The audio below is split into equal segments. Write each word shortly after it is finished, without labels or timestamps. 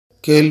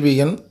கேள்வி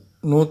எண்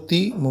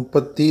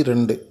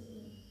 132.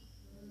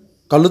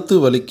 கழுத்து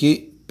வலிக்கு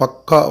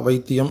பக்கா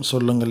வைத்தியம்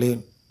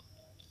சொல்லுங்களேன்.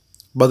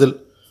 பதில்: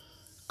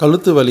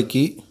 கழுத்து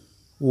வலிக்கு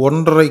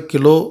 1.5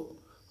 கிலோ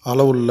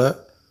அளவுள்ள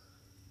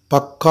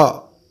பக்கா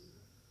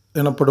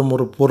எனப்படும்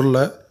ஒரு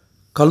பொருளை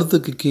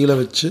கழுத்துக்கு கீழே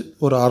வச்சு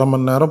ஒரு அரை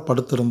மணி நேரம்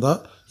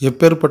படுத்திருந்தால்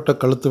எப்பேற்பட்ட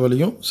கழுத்து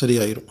வலியும்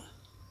சரியாயிரும்.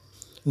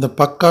 இந்த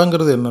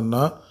பக்காங்கிறது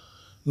என்னென்னா,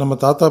 நம்ம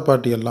தாத்தா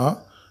பாட்டியெல்லாம்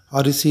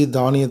அரிசி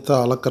தானியத்தை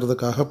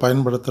அளக்கிறதுக்காக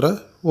பயன்படுத்துகிற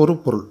ஒரு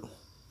பொருள்.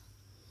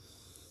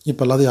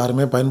 இப்போல்லாம் அது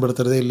யாருமே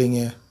பயன்படுத்துகிறதே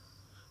இல்லைங்க.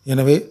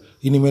 எனவே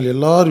இனிமேல்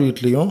எல்லார்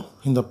வீட்லேயும்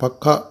இந்த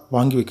பக்கா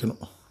வாங்கி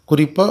வைக்கணும்.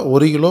 குறிப்பாக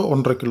 1 கிலோ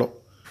 1.5 கிலோ,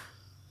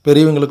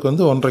 பெரியவங்களுக்கு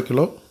 1.5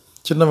 கிலோ,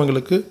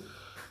 சின்னவங்களுக்கு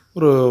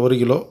ஒரு 1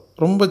 கிலோ,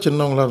 ரொம்ப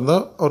சின்னவங்களாக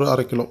இருந்தால் ஒரு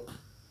அரை கிலோ.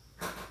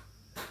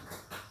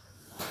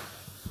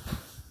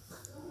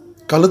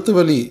 கழுத்து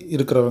வலி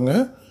இருக்கிறவங்க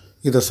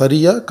இதை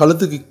சரியாக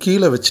கழுத்துக்கு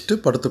கீழே வச்சுட்டு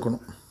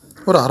படுத்துக்கணும்.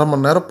 ஒரு அரை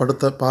மணி நேரம்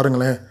படுத்த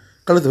பாருங்களேன்,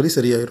 கழுத்து வலி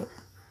சரியாயிரும்.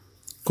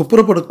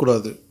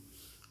 குப்புறப்படுக்கக்கூடாது,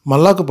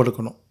 மல்லாக்கு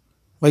படுக்கணும்.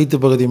 வயிற்று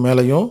பகுதி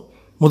மேலேயும்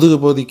முதுகு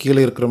பகுதி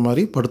கீழே இருக்கிற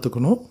மாதிரி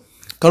படுத்துக்கணும்.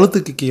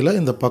 கழுத்துக்கு கீழே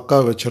இந்த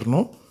பக்காவை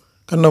வச்சிடணும்.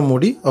 கண்ணை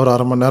மூடி ஒரு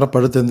அரை மணி நேரம்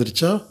படுத்து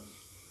எழுந்திரிச்சா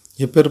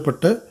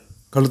எப்பேற்பட்ட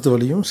கழுத்து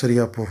வலியும்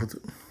சரியாக போகுது.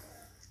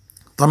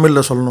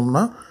 தமிழில்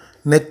சொல்லணும்னா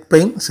நெக்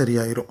பெயின்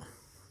சரியாயிரும்.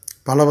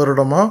 பல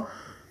வருடமாக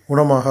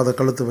குணமாகாத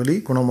கழுத்து வலி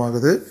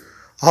குணமாகுது.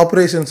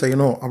 ஆப்ரேஷன்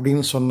செய்யணும்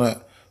அப்படின்னு சொன்ன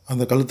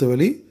அந்த கழுத்து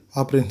வலி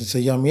ஆப்ரேஷன்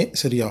செய்யாமையே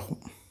சரியாகும்.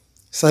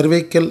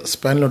 சர்வைக்கல்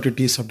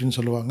ஸ்பைனோலைட்டிஸ் அப்படின்னு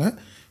சொல்லுவாங்க.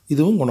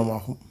 இதுவும்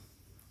குணமாகும்.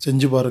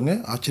 செஞ்சு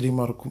பாருங்கள்,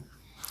 ஆச்சரியமாக இருக்கும்.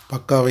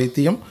 பக்கா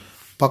வைத்தியம்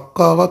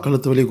பக்காவாக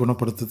கழுத்து வலி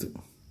குணப்படுத்துது.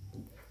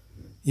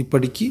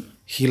 இப்படிக்கு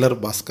ஹீலர்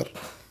பாஸ்கர்.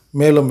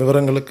 மேலும்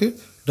விவரங்களுக்கு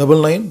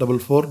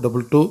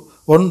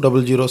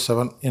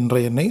 9944221007 என்ற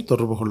எண்ணை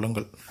தொடர்பு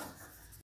கொள்ளுங்கள்.